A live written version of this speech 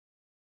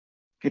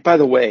Hey, by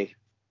the way,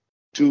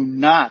 do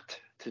not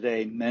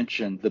today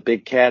mention the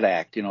Big Cat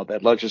Act,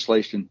 that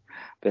legislation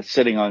that's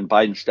sitting on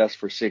Biden's desk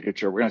for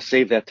signature. We're going to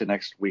save that to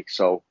next week.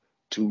 So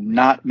do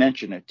not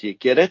mention it. Do you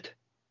get it?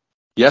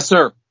 Yes,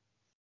 sir.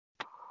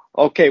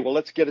 Okay, well,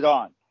 let's get it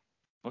on.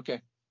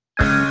 Okay.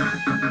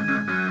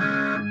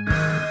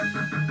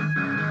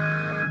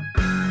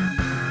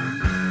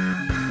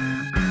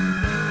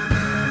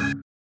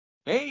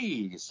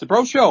 Hey, it's the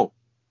Bro Show.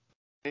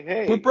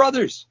 Hey. We're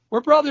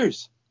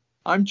brothers.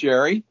 I'm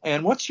Jerry.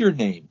 And what's your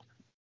name?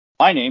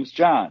 My name's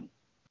John.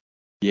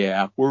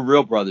 Yeah, we're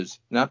real brothers.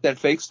 Not that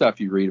fake stuff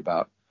you read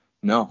about.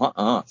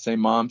 No, Same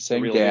mom,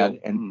 same dad.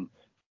 And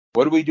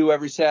what do we do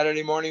every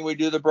Saturday morning? We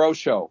do the Bro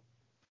Show.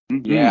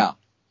 Mm-hmm. Yeah.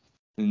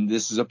 And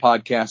this is a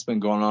podcast been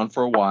going on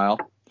for a while.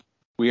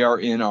 We are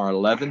in our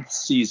 11th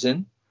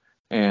season,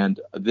 and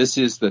this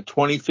is the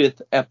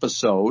 25th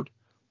episode.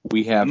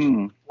 We have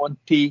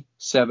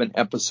 27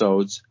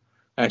 episodes.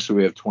 Actually,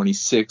 we have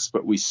 26,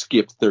 but we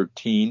skipped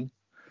 13.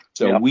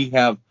 So we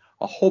have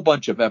a whole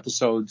bunch of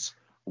episodes,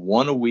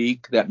 one a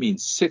week. That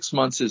means 6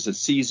 months is a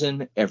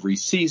season. Every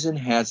season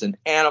has an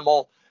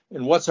animal.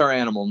 And what's our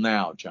animal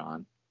now,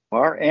 John?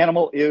 Our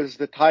animal is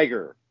the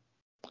tiger.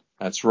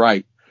 That's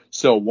right.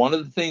 So one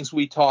of the things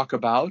we talk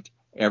about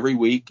every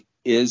week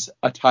is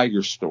a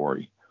tiger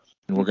story.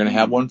 And we're going to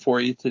have one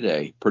for you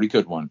today. Pretty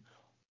good one.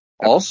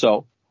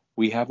 Also,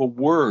 we have a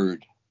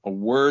word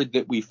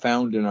that we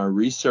found in our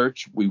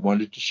research we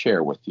wanted to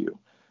share with you.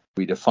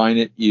 We define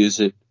it,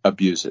 use it,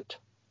 abuse it.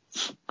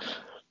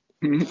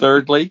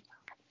 Thirdly,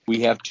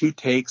 we have 2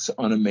 takes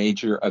on a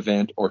major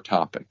event or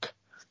topic.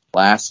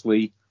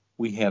 Lastly,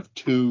 we have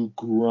 2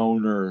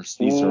 groaners.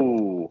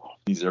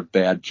 These are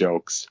bad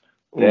jokes.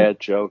 Bad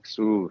jokes.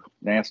 Ooh,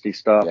 nasty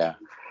stuff. Yeah.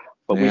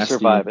 But we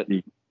survive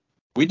it.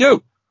 We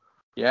do.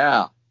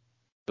 Yeah.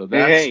 So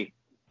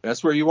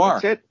that's where you are.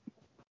 That's it.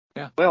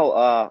 Yeah.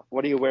 Well,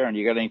 what are you wearing?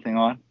 You got anything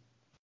on?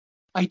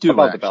 I do.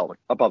 Above the belt.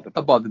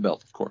 Above the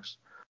belt, of course.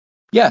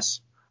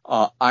 Yes.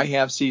 I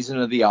have Season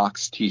of the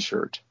Ox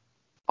t-shirt.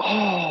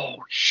 Oh,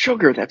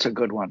 sugar. That's a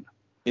good one.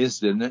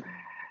 Isn't it?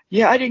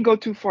 Yeah, I didn't go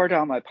too far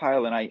down my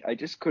pile, and I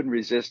just couldn't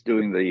resist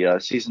doing the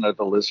Season of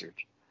the Lizard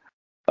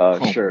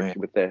shirt. Man.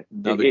 With that.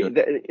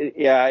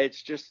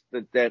 It's just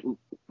that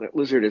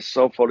lizard is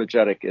so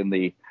photogenic in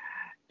the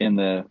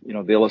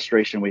the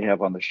illustration we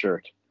have on the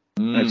shirt.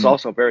 And it's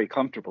also very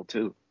comfortable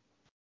too.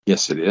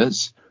 Yes, it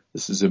is.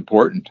 This is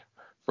important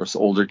for us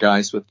older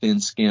guys with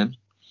thin skin.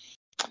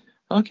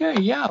 Okay,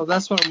 yeah,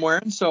 that's what I'm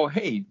wearing. So,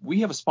 hey, we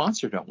have a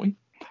sponsor, don't we?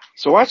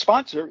 So our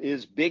sponsor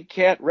is Big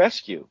Cat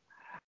Rescue.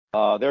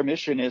 Their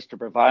mission is to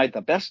provide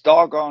the best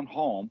doggone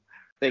home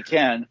they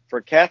can for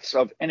cats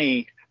of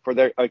any for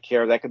their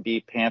care. That could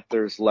be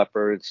panthers,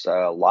 leopards,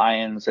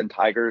 lions, and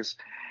tigers.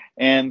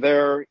 And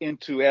they're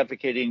into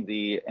advocating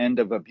the end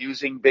of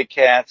abusing big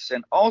cats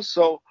and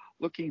also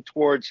looking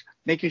towards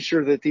making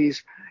sure that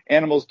these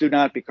animals do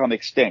not become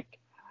extinct.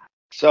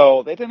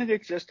 So they've been in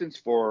existence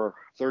for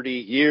 30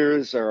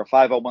 years. They're a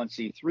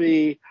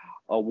 501c3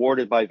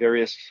 awarded by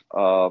various,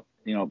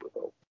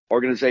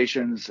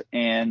 organizations.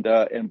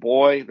 And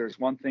boy, there's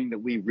one thing that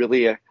we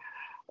really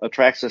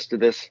attracts us to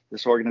this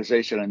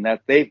organization, and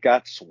that they've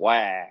got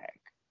swag.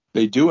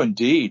 They do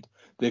indeed.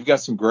 They've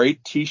got some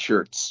great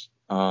T-shirts.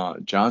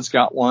 John's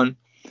got one.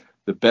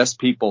 The best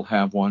people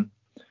have one,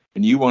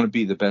 and you want to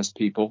be the best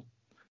people.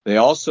 They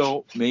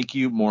also make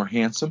you more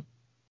handsome.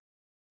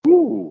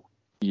 Ooh.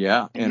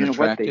 Yeah, and you know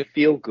attractive. What? They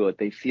feel good.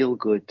 They feel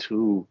good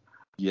too.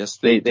 Yes,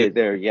 they do.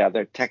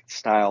 They're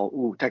textile.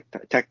 Ooh,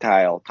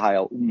 tactile.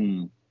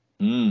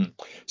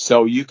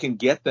 So you can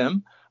get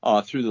them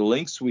through the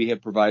links we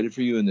have provided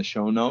for you in the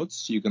show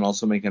notes. You can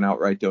also make an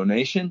outright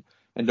donation.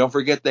 And don't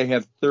forget, they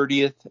have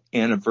 30th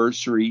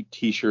anniversary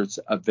T-shirts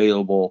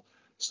available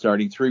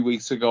starting 3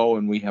 weeks ago,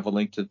 and we have a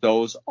link to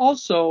those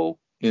also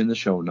in the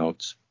show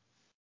notes.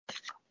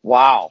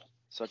 Wow,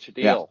 such a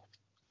deal.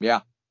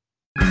 Yeah.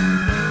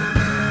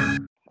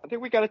 I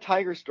think we got a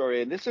tiger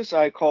story, and this is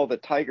I call the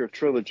Tiger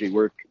Trilogy.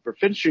 We're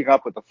finishing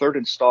up with the 3rd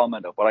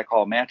installment of what I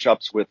call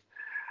matchups with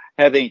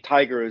having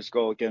tigers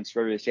go against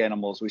various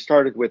animals. We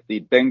started with the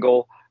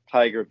Bengal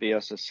tiger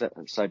vs. a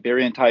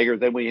Siberian tiger.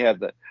 Then we had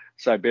the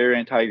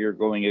Siberian tiger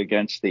going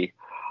against a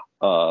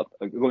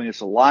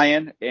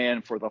lion.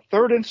 And for the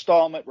 3rd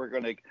installment, we're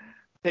going to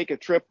take a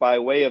trip by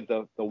way of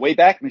the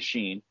Wayback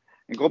Machine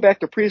and go back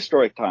to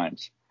prehistoric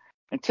times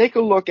and take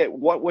a look at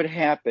what would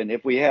happen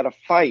if we had a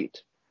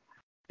fight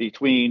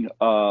between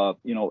a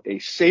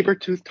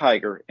saber-toothed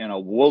tiger and a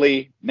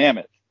woolly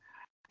mammoth.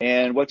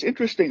 And what's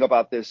interesting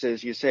about this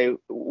is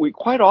we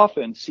quite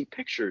often see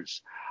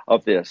pictures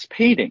of this,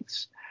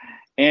 paintings,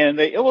 and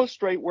they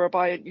illustrate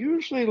whereby it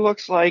usually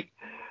looks like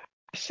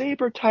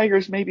saber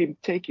tigers maybe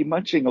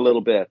munching a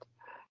little bit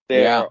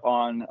there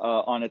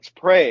on its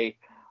prey.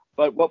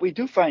 But what we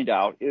do find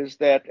out is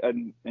that,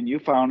 and you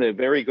found a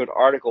very good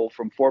article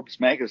from Forbes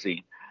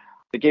magazine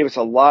that gave us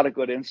a lot of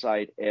good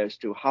insight as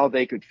to how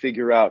they could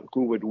figure out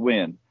who would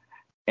win.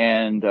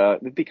 And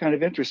it'd be kind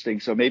of interesting.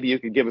 So maybe you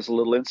could give us a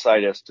little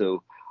insight as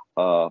to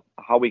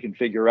how we can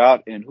figure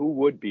out and who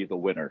would be the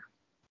winner.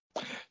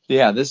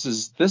 Yeah, this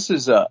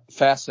is a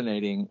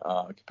fascinating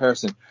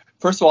comparison.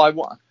 First of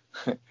all,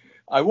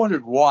 I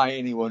wondered why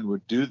anyone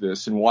would do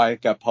this and why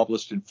it got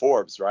published in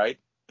Forbes, right?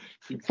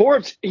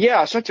 Forbes,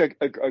 yeah, such a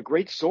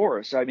great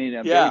source. I mean,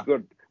 a very Yeah.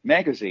 good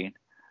magazine.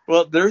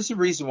 Well, there's a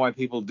reason why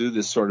people do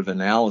this sort of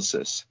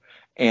analysis.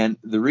 And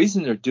the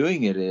reason they're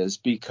doing it is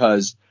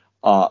because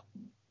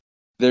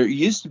there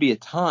used to be a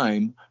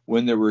time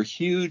when there were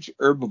huge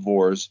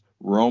herbivores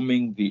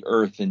roaming the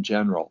earth in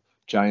general.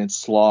 Giant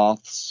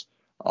sloths,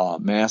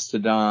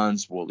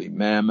 mastodons, woolly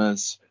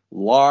mammoths,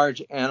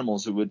 large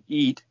animals that would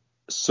eat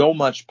so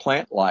much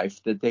plant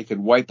life that they could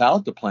wipe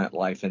out the plant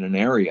life in an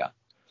area.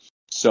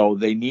 So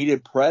they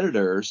needed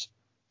predators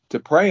to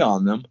prey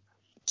on them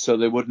so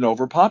they wouldn't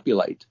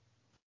overpopulate,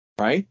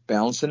 right?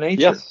 Balance in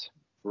nature. Yes,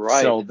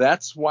 right. So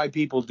that's why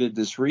people did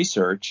this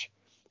research,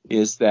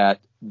 is that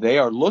they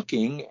are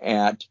looking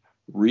at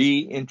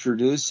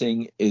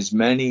reintroducing as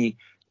many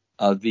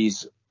of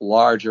these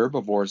large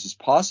herbivores as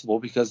possible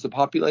because the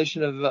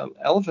population of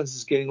elephants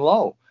is getting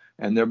low,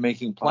 and they're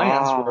making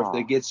plans for if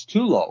it gets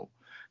too low.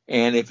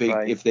 And if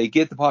they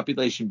get the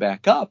population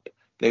back up,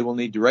 they will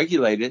need to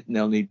regulate it, and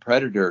they'll need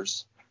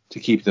predators to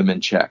keep them in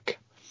check.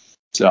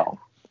 So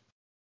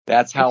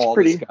that's how all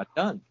this got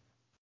done.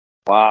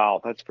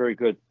 Wow, that's very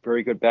good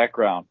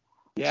background.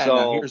 Yeah. So,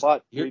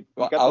 now we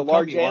got the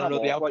large animal.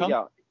 Know the outcome?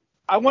 Yeah,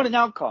 I want an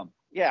outcome.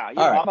 Yeah, right.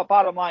 I'm a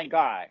bottom line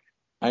guy.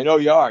 I know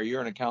you are.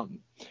 You're an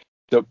accountant.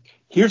 So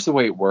here's the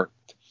way it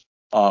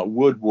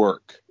would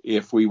work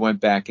if we went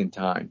back in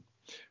time.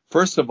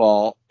 First of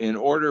all, in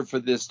order for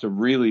this to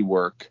really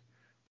work,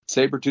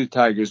 saber-toothed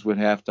tigers would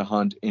have to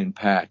hunt in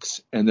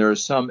packs, and there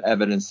is some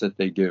evidence that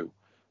they do.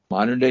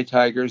 Modern-day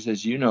tigers,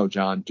 as you know,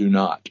 John, do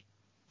not.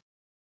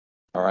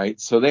 All right,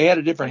 so they had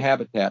a different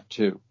habitat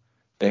too.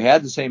 They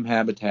had the same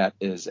habitat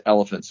as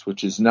elephants,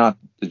 which is not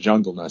the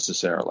jungle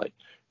necessarily.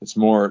 It's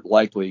more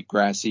likely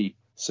grassy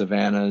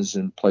savannas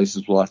and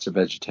places with lots of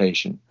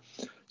vegetation.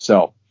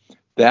 So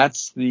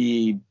that's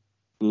the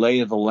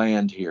lay of the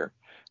land here.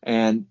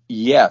 And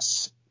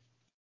yes,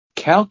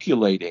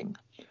 calculating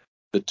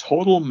the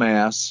total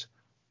mass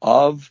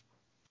of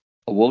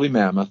a woolly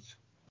mammoth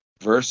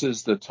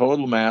versus the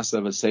total mass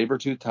of a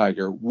saber-toothed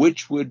tiger,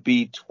 which would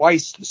be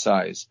twice the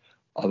size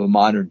of a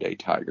modern-day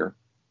tiger.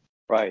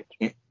 Right.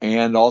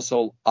 And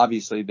also,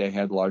 obviously, they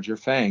had larger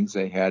fangs.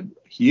 They had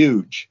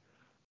huge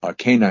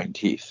canine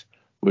teeth,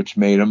 which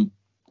gave them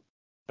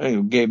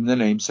the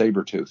name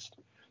saber-toothed.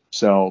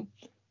 So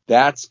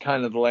that's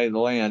kind of the lay of the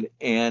land.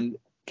 And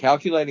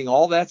calculating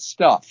all that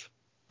stuff,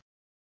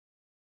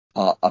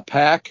 a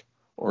pack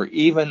or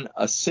even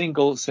a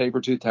single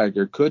saber-toothed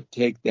tiger could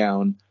take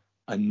down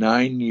a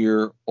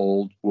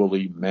 9-year-old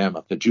woolly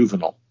mammoth, a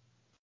juvenile.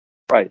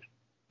 Right.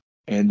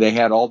 And they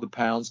had all the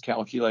pounds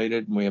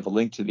calculated, and we have a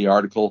link to the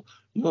article.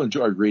 You'll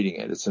enjoy reading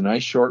it. It's a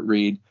nice short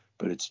read,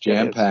 but it's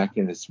jam-packed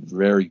and it's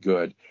very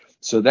good.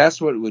 So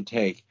that's what it would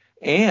take.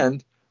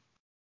 And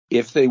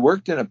if they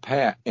worked in a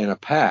pack,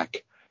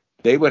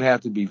 they would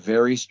have to be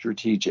very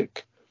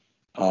strategic.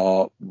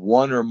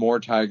 One or more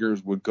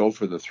tigers would go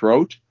for the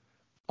throat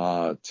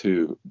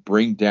to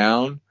bring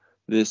down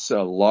this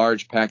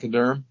large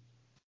pachyderm,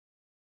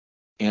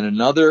 and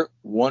another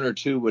one or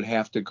two would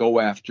have to go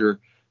after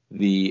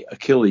the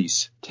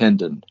Achilles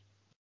tendon.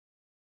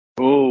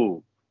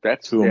 Oh,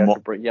 that's to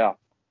immobilize.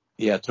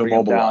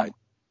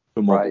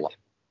 Right.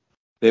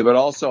 They would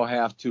also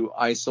have to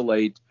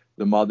isolate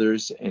the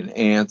mothers and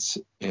aunts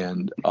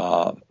and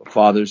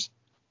fathers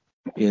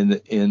in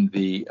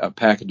the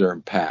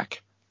pachyderm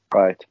pack.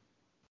 Right.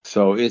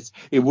 So it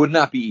would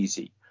not be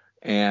easy,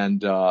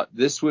 and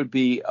this would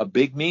be a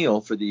big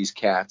meal for these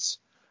cats,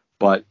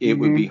 but it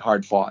would be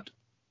hard fought.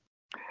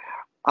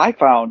 I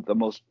found the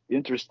most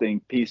interesting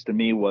piece to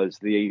me was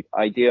the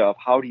idea of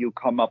how do you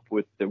come up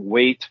with the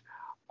weight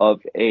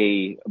of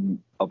a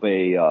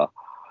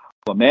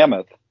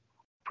mammoth,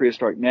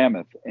 prehistoric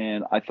mammoth.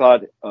 And I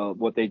thought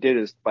what they did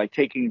is by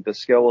taking the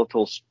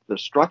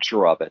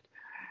structure of it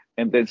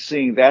and then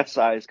seeing that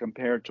size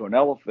compared to an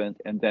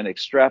elephant and then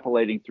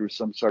extrapolating through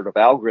some sort of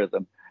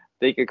algorithm,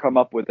 they could come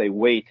up with a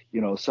weight,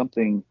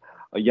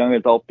 a young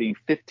adult being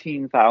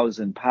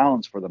 15,000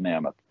 pounds for the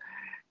mammoth.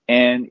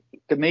 And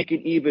to make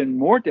it even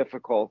more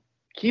difficult,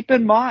 keep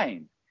in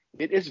mind,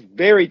 it is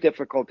very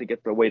difficult to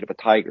get the weight of a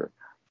tiger.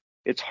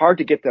 It's hard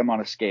to get them on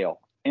a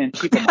scale and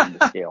keep them on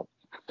the scale.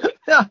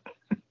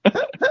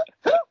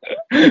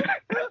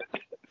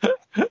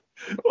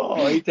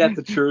 Oh, ain't that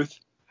the truth?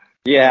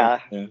 Yeah.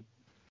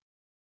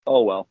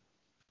 Oh well.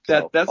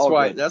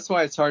 That's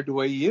why it's hard to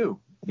weigh you.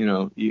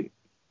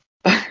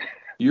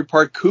 You're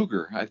part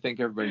cougar. I think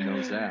everybody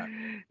knows that.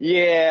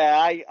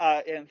 Yeah,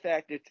 in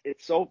fact,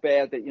 it's so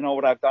bad that you know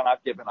what I've done?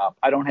 I've given up.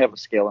 I don't have a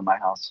scale in my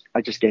house.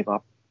 I just gave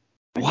up.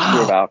 I just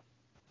threw it out.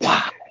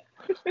 Wow.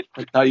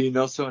 That's how you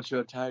know so much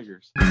about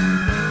tigers.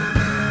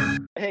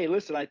 Hey,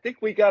 listen, I think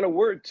we got a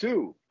word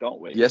too,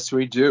 don't we? Yes,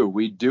 we do.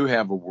 We do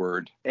have a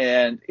word.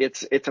 And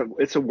it's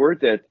a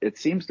word that it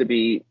seems to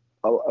be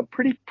a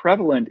pretty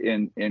prevalent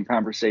in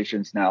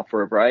conversations now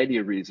for a variety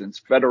of reasons.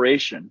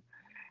 Federation.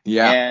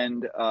 Yeah.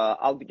 And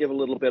I'll give a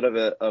little bit of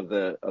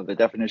the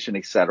definition,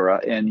 et cetera,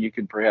 and you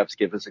can perhaps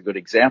give us a good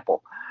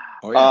example.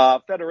 Oh, yeah.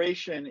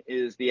 Federation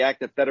is the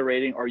act of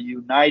federating or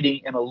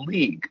uniting in a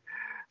league.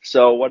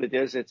 So what it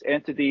is, it's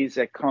entities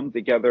that come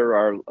together,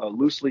 are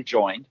loosely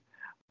joined,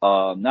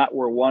 not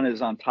where one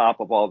is on top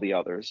of all the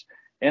others,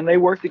 and they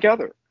work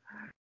together.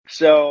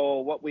 So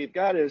what we've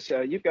got is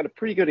you've got a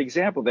pretty good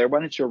example there. Why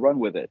don't you run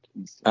with it?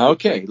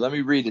 Okay, let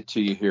me read it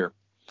to you here.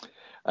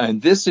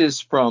 And this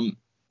is from,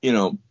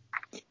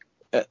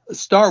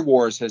 Star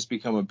Wars has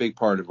become a big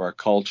part of our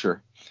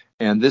culture.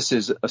 And this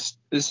is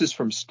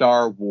from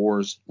Star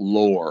Wars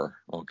lore,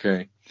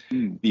 okay?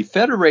 The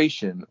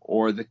Federation,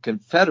 or the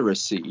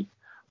Confederacy,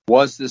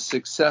 was the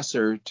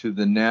successor to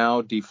the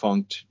now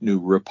defunct New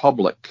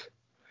Republic.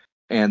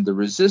 And the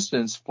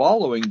resistance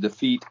following the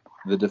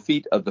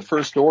defeat of the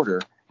First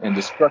Order and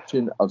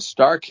destruction of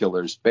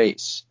Starkiller's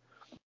base.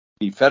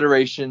 The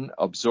Federation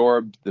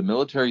absorbed the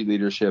military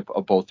leadership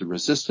of both the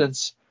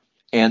Resistance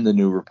and the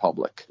New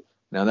Republic.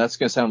 Now, that's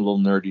going to sound a little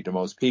nerdy to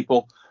most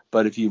people,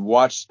 but if you've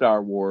watched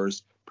Star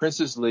Wars,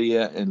 Princess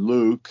Leia and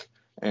Luke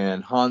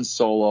and Han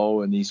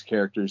Solo and these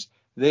characters,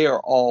 they are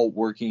all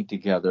working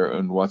together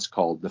in what's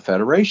called the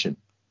Federation.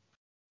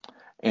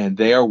 And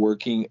they are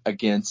working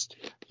against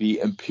the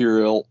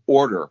Imperial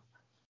Order,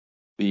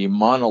 the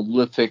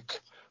monolithic,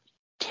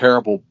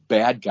 terrible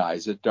bad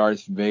guys that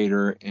Darth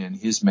Vader and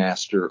his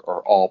master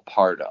are all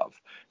part of.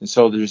 And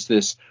so there's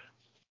this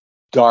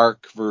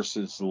dark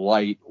versus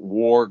light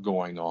war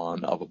going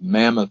on of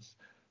mammoth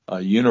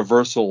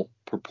universal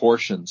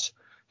proportions.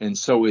 And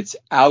so it's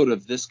out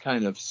of this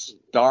kind of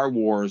Star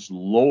Wars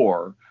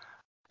lore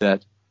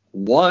that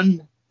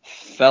one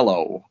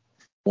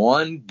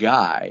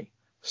guy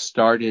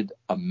started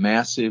a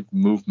massive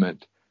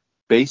movement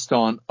based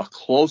on a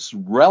close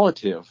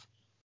relative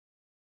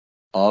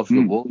of the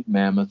woolly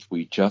mammoth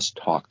we just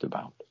talked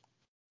about.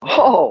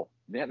 Oh,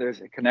 yeah,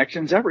 there's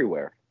connections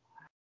everywhere.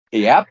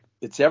 Yep,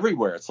 it's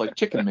everywhere. It's like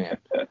Chicken Man.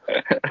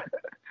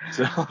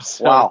 So,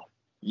 wow.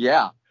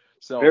 Yeah.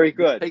 So very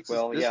good. This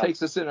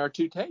takes us in our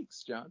two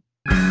takes, John.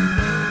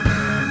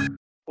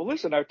 Well,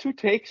 listen, our two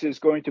takes is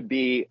going to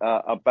be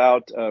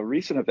about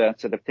recent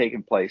events that have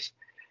taken place.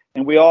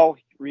 And we all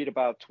read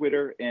about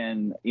Twitter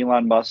and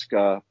Elon Musk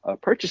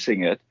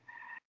purchasing it.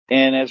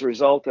 And as a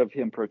result of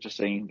him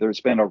purchasing, there's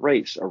been a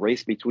race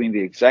between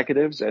the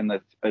executives and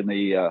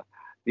the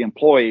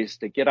employees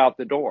to get out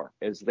the door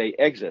as they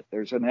exit.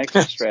 There's an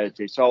exit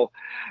strategy. So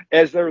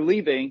as they're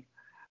leaving,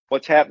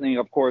 what's happening,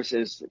 of course,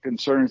 is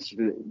concerns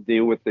to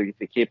deal with the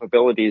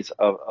capabilities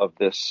of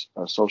this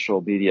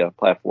social media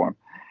platform.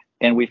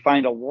 And we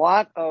find a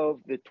lot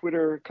of the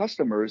Twitter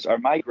customers are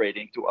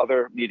migrating to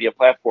other media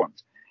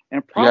platforms.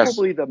 And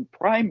probably the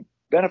prime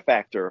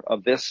benefactor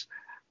of this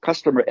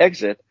customer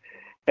exit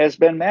has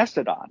been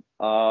Mastodon.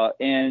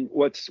 And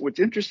what's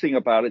interesting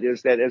about it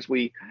is that as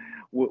we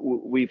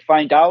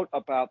find out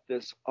about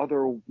this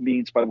other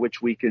means by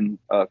which we can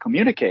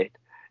communicate,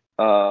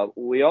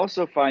 we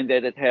also find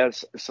that it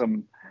has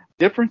some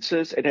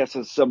differences. It has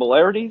some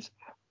similarities.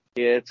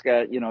 It's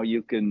got,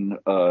 you can,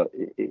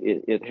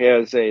 it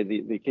has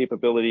the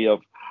capability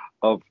of,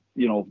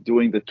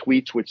 doing the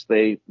tweets, which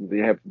they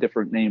have a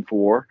different name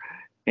for,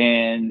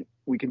 and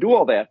we can do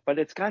all that, but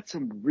it's got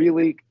some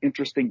really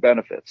interesting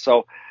benefits.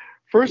 So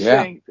first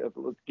thing,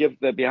 give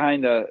the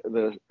behind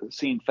the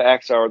scene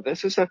facts are,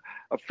 this is a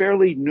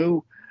fairly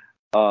new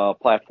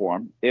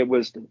platform. It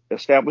was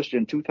established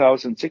in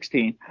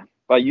 2016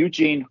 by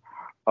Eugene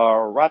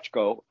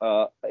Rochko,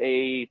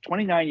 a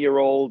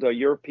 29-year-old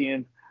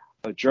European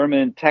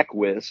German tech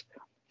whiz.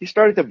 He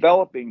started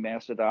developing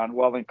Mastodon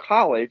while in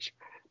college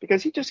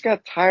because he just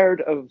got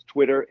tired of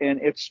Twitter and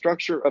its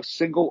structure of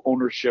single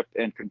ownership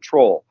and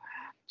control.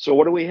 So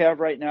what do we have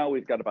right now?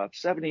 We've got about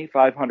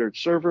 7,500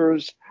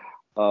 servers.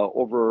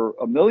 Over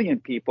 1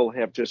 million people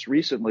have just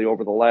recently,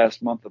 over the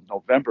last month of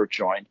November,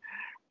 joined,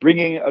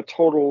 bringing a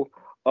total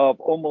of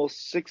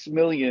almost 6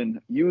 million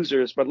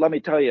users. But let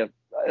me tell you,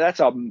 that's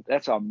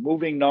a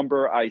moving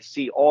number. I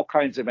see all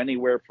kinds of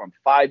anywhere from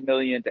 5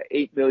 million to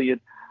 8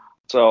 million.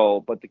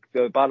 So, but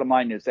the bottom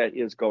line is that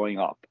is going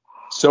up.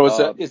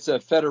 So it's a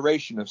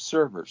federation of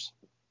servers.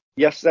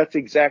 Yes, that's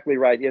exactly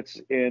right.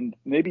 And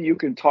maybe you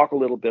can talk a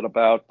little bit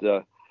about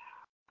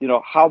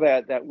how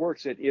that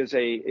works.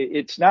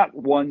 It's not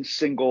one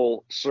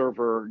single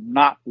server,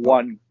 not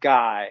one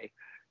guy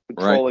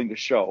controlling the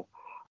show,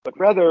 but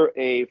rather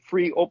a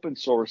free open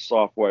source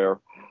software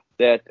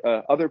that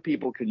other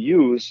people can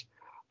use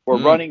for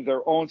running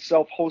their own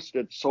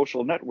self-hosted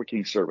social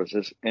networking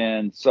services.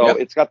 And so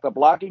it's got the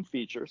blogging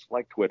features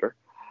like Twitter,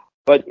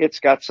 but it's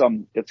got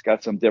some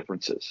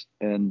differences.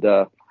 And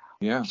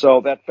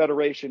so that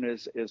federation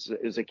is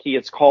a key.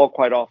 It's called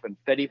quite often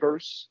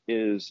Fediverse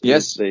is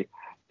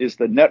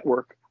the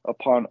network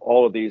upon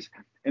all of these.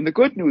 And the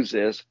good news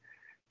is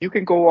you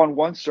can go on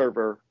one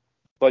server,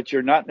 but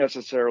you're not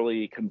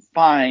necessarily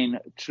confined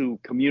to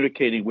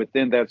communicating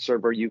within that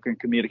server. You can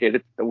communicate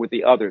it with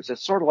the others.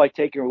 It's sort of like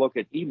taking a look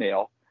at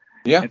email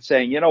and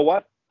saying, you know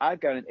what, I've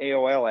got an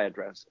AOL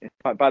address.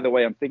 And by the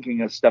way, I'm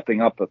thinking of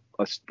stepping up a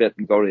bit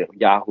and go to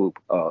Yahoo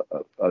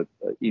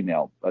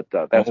email, but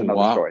that's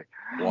another story.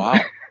 Wow.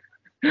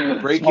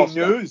 Breaking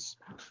news.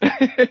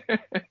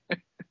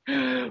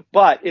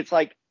 But it's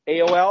like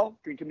AOL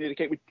can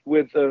communicate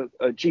with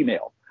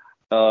Gmail.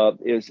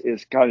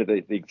 Is kind of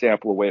the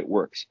example of the way it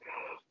works.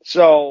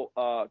 So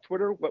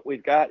Twitter, what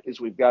we've got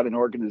an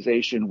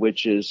organization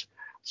which is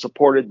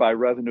supported by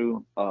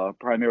revenue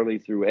primarily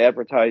through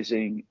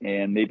advertising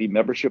and maybe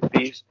membership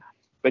fees.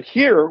 But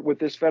here with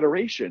this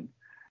federation,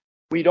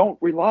 we don't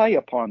rely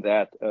upon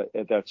that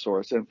at that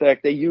source. In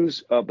fact, they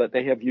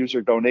have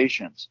user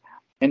donations.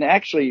 And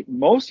actually,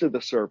 most of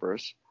the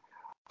servers,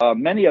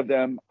 many of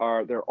them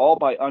they're all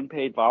by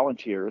unpaid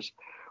volunteers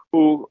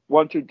who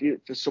want to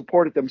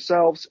support it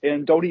themselves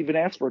and don't even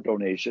ask for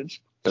donations.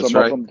 Some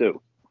of them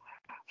do.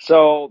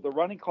 So the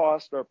running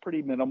costs are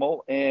pretty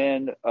minimal,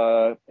 and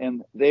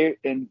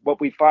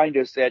what we find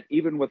is that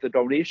even with the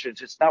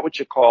donations, it's not what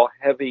you call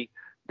heavy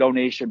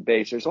donation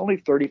base. There's only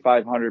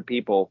 3,500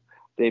 people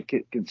they've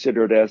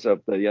considered as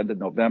of the end of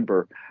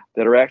November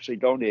that are actually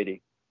donating.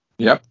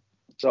 Yep.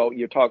 So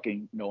you're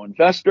talking no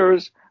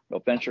investors, no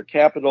venture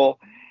capital.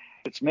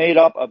 It's made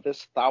up of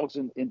this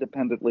 1,000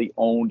 independently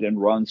owned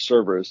and run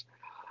servers,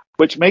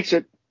 which makes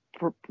it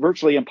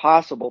virtually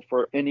impossible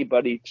for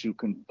anybody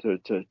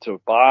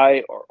to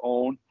buy or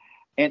own,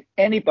 and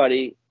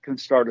anybody can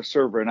start a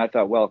server. And I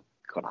thought, well,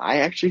 could I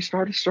actually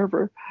start a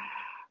server?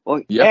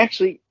 Well,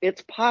 Actually,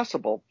 it's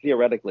possible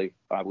theoretically,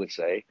 I would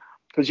say,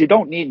 because you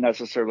don't need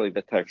necessarily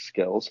the tech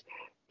skills,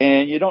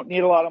 and you don't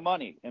need a lot of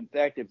money. In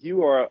fact, if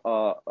you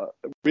are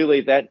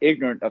really that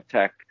ignorant of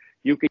tech,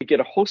 you could get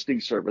a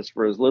hosting service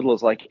for as little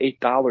as like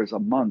 $8 a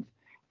month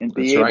and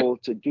be able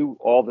to do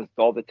all the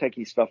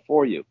techie stuff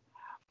for you.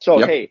 So,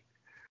 hey,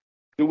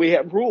 do we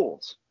have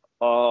rules?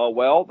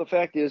 Well, the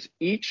fact is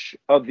each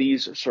of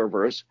these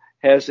servers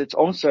has its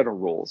own set of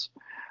rules,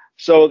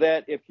 so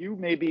that if you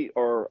maybe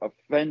are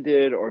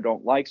offended or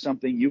don't like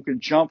something, you can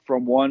jump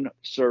from one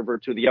server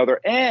to the other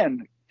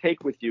and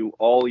take with you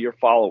all your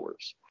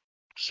followers.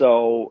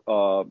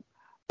 So,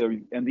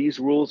 and these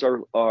rules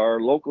are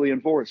locally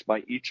enforced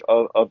by each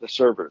of the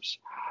servers.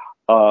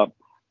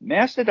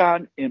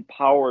 Mastodon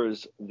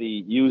empowers the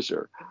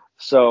user.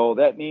 So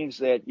that means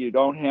that you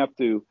don't have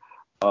to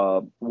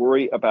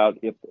worry about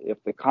if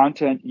the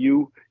content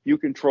you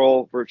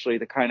control virtually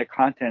the kind of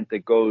content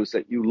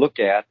that you look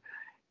at.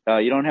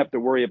 You don't have to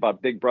worry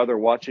about Big Brother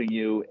watching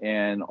you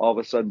and all of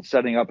a sudden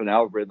setting up an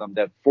algorithm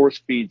that force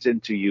feeds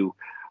into you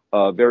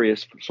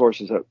various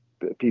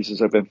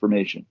pieces of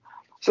information.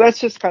 So that's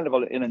just kind of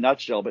in a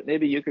nutshell, but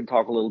maybe you can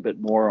talk a little bit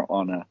more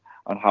on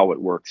how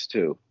it works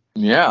too.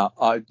 Yeah,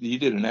 you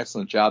did an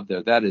excellent job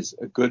there. That is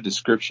a good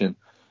description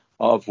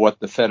of what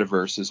the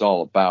Fediverse is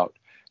all about.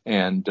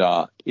 And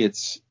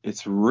it's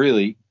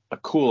really a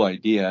cool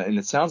idea. And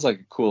it sounds like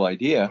a cool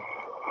idea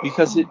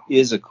because it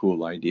is a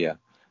cool idea.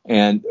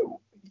 And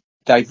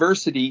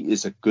diversity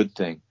is a good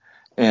thing.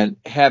 And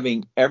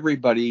having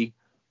everybody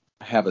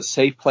have a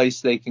safe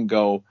place they can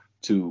go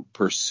to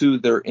pursue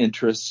their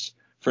interests.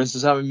 For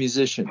instance, I'm a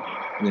musician.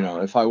 You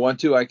know, if I want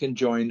to, I can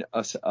join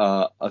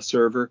a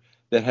server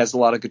that has a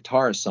lot of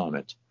guitarists on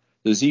it.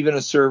 There's even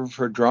a server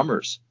for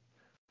drummers.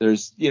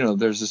 There's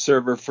a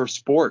server for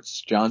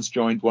sports. John's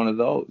joined one of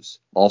those,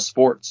 all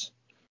sports.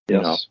 Yes.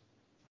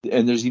 You know,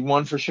 and there's even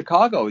one for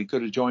Chicago. He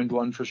could have joined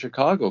one for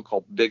Chicago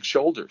called Big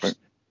Shoulders. Right.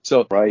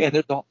 So,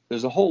 and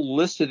there's a whole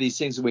list of these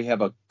things. We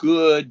have a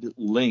good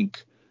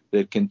link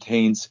that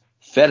contains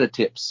Feta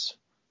tips,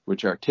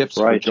 which are tips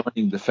for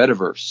joining the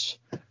Fediverse.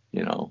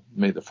 You know,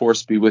 may the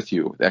force be with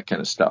you, that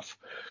kind of stuff.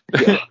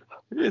 Yeah.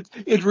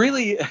 It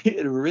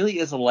really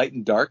is a light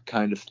and dark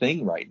kind of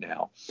thing right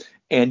now.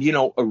 And, you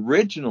know,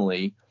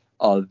 originally,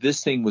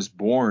 this thing was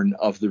born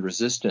of the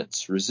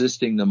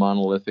resisting the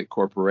monolithic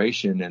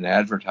corporation and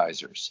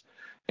advertisers.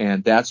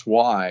 And that's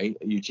why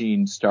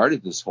Eugene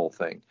started this whole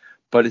thing.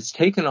 But it's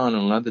taken on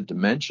another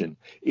dimension.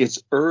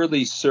 Its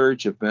early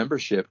surge of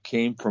membership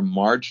came from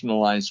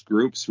marginalized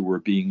groups who were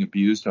being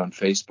abused on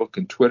Facebook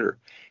and Twitter,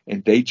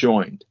 and they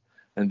joined.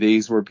 And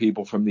these were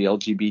people from the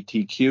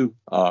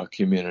LGBTQ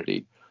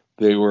community.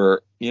 They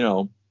were, you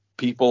know,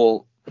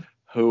 people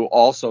who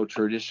also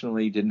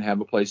traditionally didn't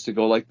have a place to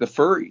go, like the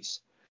furries.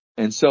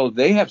 And so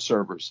they have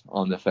servers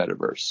on the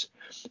Fediverse.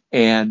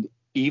 And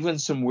even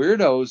some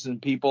weirdos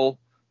and people,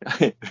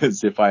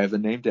 as if I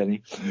haven't named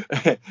any,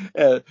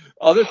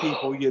 other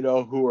people, you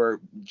know, who are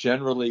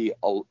generally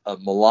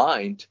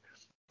maligned,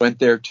 went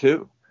there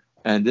too.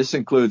 And this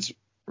includes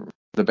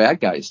the bad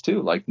guys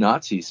too, like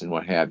Nazis and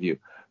what have you.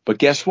 But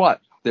guess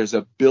what? There's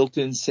a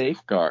built-in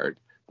safeguard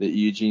that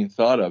Eugene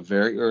thought of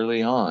very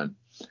early on.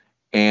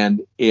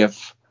 And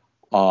if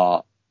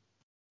a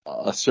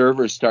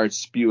server starts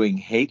spewing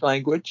hate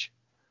language,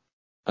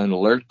 an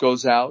alert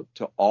goes out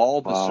to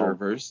all the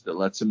servers that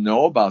lets them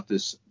know about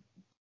this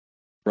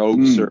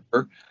rogue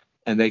server,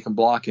 and they can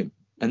block him.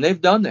 And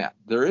they've done that.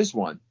 There is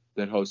one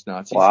that hosts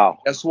Nazis. Wow.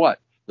 Guess what?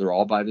 They're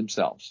all by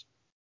themselves.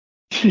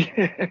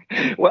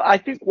 Well, I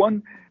think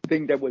one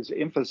thing that was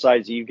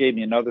emphasized, you gave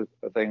me another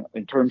thing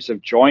in terms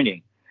of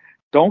joining.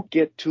 Don't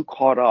get too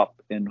caught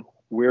up in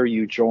where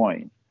you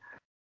join,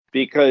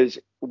 because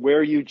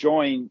where you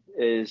join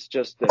is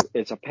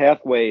it's a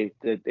pathway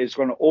that is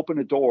going to open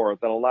a door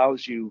that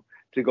allows you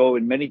to go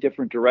in many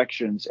different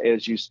directions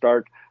as you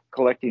start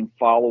collecting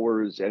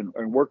followers and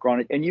work on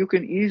it. And you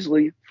can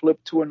easily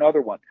flip to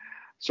another one.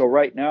 So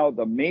right now,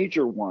 the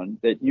major one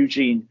that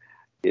Eugene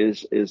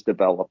is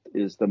developed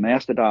is the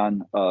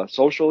Mastodon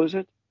social, is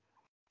it?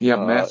 Yeah,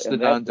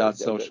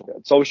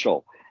 Mastodon.social.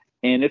 Social.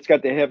 And it's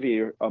got the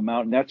heavier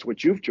amount, and that's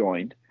what you've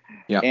joined.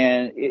 Yeah.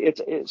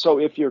 And so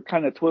if you're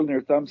kind of twiddling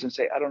your thumbs and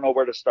say, I don't know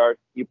where to start,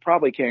 you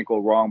probably can't go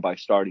wrong by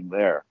starting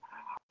there.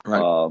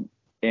 Right.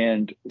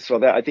 And so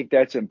that, I think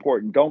that's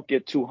important. Don't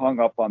get too hung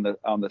up on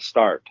the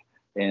start.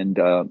 And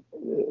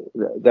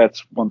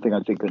that's one thing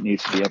I think that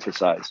needs to be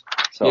emphasized.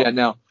 So yeah.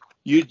 Now,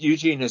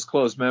 Eugene has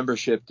closed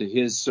membership to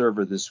his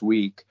server this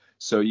week,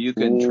 so you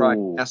can try.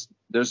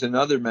 There's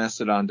another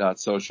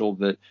Mastodon.social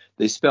that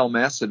they spell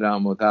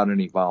Mastodon without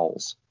any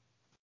vowels.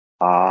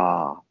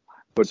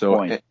 Good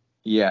point.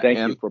 Yeah. Thank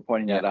you for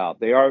pointing that out.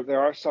 There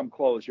are some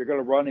closed. You're going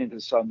to run into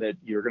some that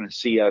you're going to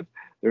see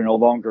they're no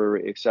longer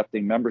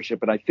accepting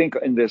membership. And I think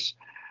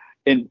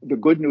in the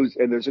good news,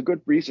 and there's a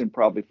good reason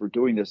probably for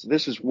doing this.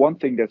 This is one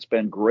thing that's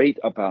been great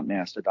about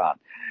Mastodon,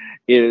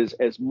 is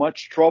as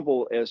much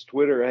trouble as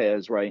Twitter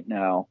has right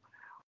now.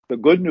 The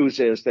good news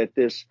is that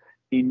this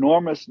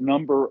enormous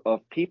number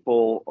of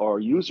people or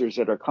users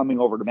that are coming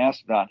over to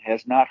Mastodon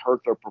has not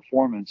hurt their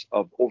performance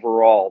of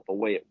overall the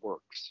way it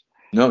works.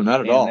 No, not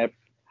at all.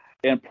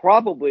 And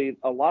probably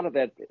a lot of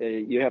that,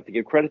 you have to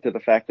give credit to the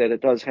fact that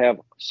it does have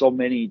so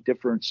many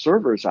different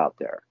servers out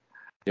there.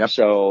 Yep.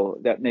 So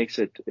that makes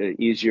it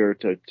easier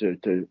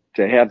to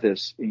have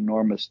this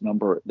enormous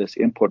number, this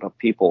input of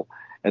people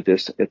at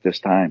this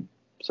time.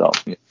 So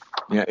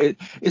yeah,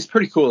 it's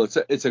pretty cool.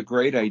 It's a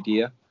great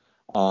idea,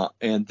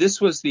 and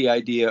this was the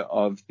idea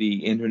of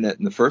the internet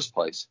in the first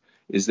place,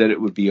 is that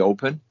it would be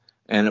open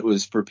and it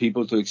was for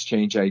people to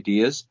exchange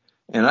ideas.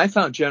 And I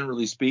found,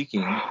 generally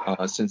speaking,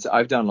 since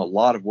I've done a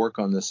lot of work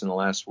on this in the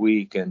last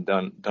week and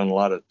done a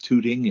lot of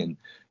tooting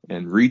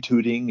and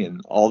retooting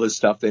and all this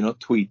stuff. They don't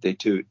tweet, they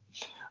toot.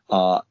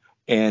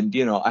 And,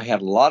 I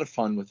had a lot of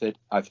fun with it.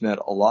 I've met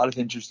a lot of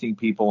interesting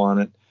people on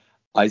it.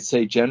 I'd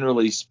say,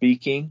 generally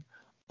speaking,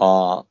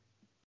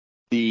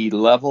 the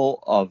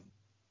level of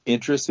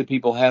interest that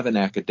people have in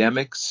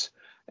academics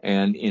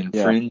and in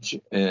fringe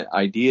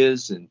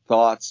ideas and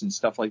thoughts and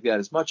stuff like that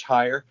is much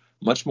higher,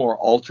 much more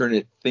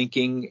alternate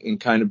thinking in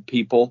kind of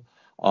people.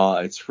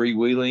 It's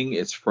freewheeling.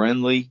 It's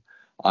friendly.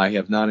 I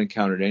have not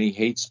encountered any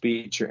hate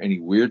speech or any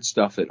weird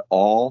stuff at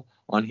all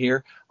on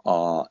here.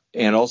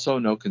 And also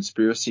no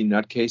conspiracy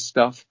nutcase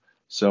stuff.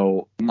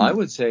 So I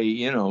would say,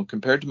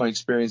 compared to my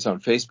experience on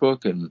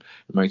Facebook and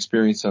my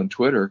experience on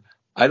Twitter,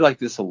 I like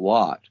this a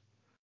lot.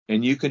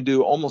 And you can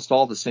do almost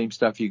all the same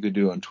stuff you could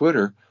do on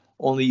Twitter,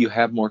 only you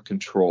have more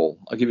control.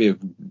 I'll give you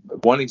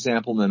one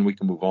example, and then we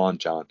can move on,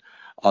 John.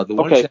 The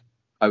one example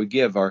I would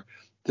give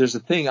there's a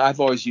thing I've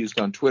always used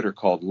on Twitter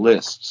called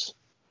lists.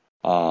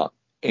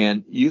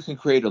 And you can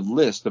create a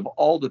list of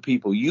all the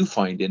people you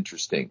find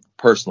interesting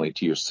personally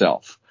to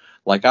yourself.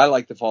 Like, I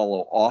like to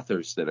follow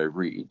authors that I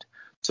read.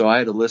 So I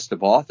had a list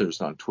of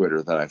authors on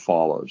Twitter that I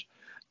followed.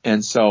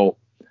 And so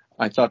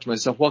I thought to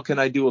myself, well, can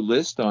I do a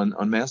list on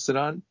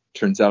Mastodon?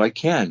 Turns out I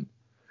can.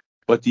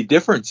 But the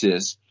difference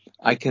is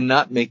I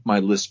cannot make my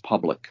list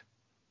public.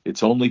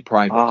 It's only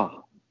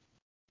private.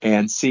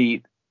 And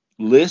see,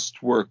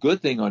 lists were a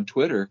good thing on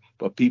Twitter,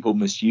 but people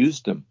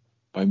misused them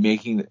by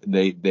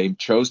they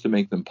chose to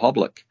make them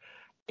public.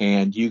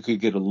 And you could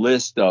get a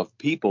list of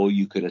people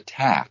you could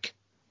attack.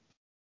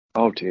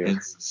 Oh, dear.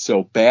 And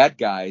so bad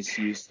guys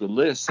use the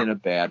list in a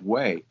bad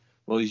way.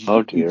 Well,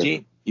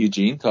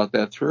 Eugene thought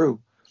that through.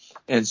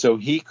 And so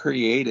he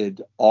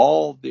created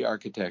all the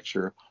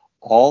architecture,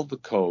 all the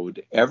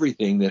code,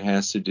 everything that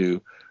has to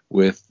do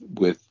with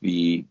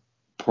the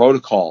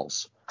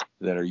protocols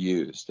that are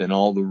used and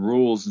all the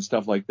rules and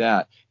stuff like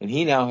that. And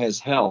he now has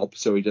help,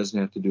 so he doesn't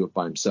have to do it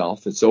by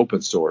himself. It's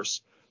open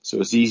source,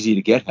 so it's easy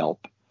to get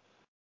help.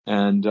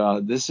 And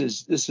this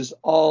is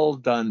all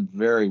done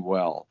very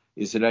well.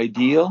 Is it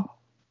ideal?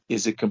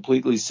 Is it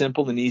completely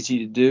simple and easy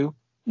to do?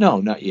 No,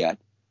 not yet.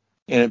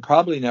 And it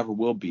probably never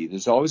will be.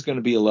 There's always going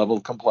to be a level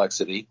of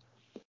complexity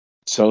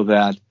so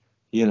that,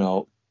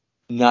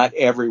 not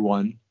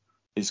everyone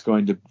is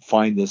going to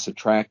find this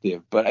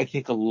attractive. But I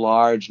think a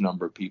large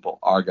number of people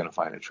are going to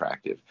find it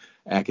attractive.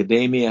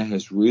 Academia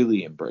has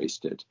really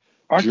embraced it.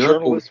 Aren't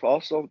journalists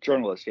also?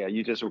 Journalists, yeah.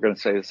 You just were going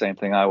to say the same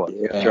thing I was.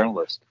 Yeah.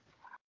 Journalists.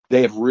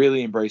 They have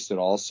really embraced it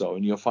also.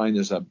 And you'll find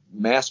there's a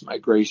mass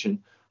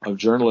migration of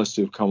journalists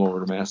who have come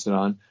over to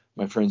Mastodon.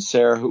 My friend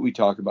Sarah, who we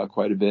talk about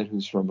quite a bit,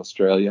 who's from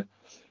Australia,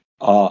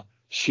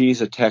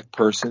 she's a tech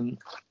person,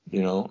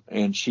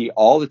 and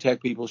all the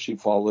tech people she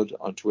followed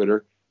on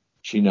Twitter,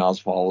 she now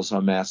follows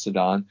on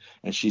Mastodon,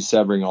 and she's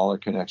severing all her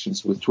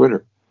connections with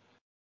Twitter.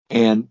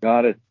 And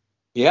got it.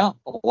 Yeah,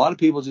 a lot of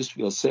people just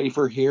feel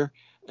safer here,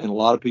 and a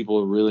lot of people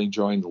are really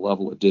enjoying the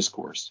level of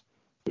discourse.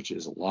 which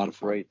is a lot of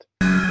fun. Great.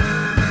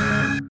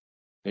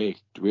 Hey,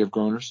 do we have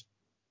groaners?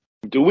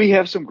 Do we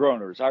have some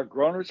groaners? Our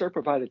groaners are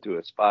provided to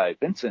us by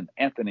Vincent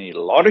Anthony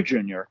Lauder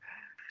Jr.,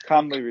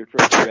 commonly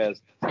referred to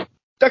as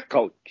the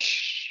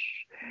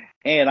coach.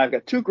 And I've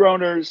got two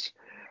groaners.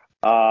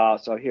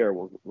 So here,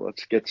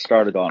 let's get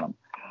started on them.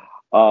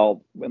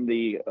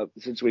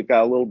 Since we've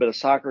got a little bit of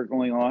soccer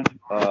going on,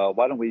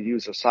 why don't we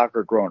use a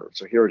soccer groaner?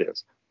 So here it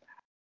is.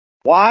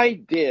 Why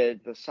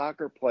did the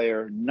soccer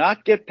player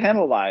not get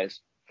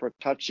penalized for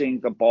touching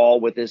the ball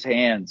with his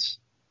hands?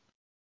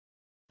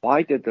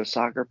 Why did the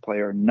soccer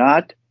player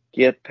not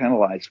get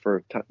penalized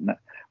for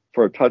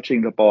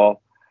touching the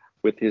ball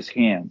with his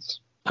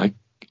hands?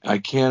 I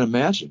can't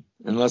imagine,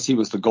 unless he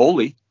was the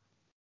goalie.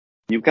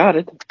 You got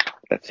it.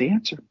 That's the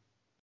answer.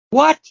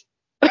 What?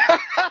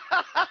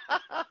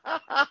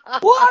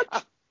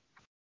 What?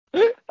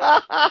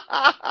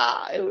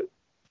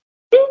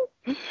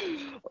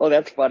 Oh,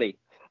 that's funny.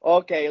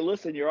 Okay,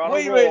 listen, you're on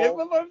a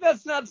roll. Wait,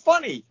 that's not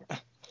funny.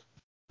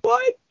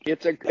 What?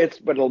 But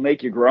it'll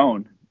make you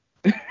groan.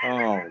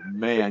 Oh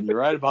man, you're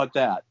right about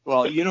that.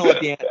 Well, you know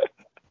what?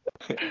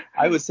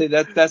 I would say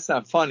that's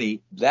not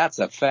funny. That's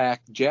a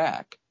fact,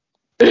 Jack.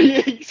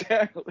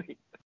 Exactly.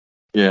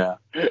 Yeah.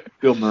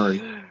 Bill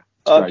Murray.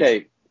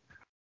 Okay.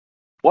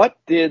 What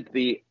did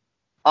the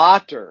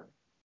otter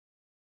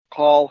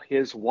call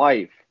his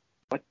wife?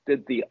 What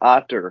did the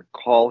otter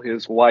call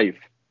his wife?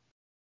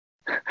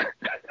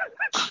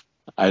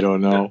 I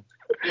don't know.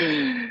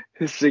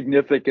 His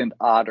significant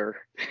otter.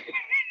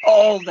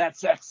 Oh,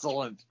 that's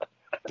excellent.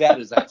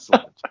 That is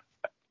excellent.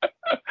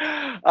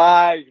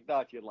 I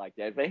thought you'd like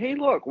that. But hey,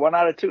 look, 1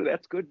 out of 2.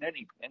 That's good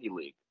in any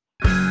league.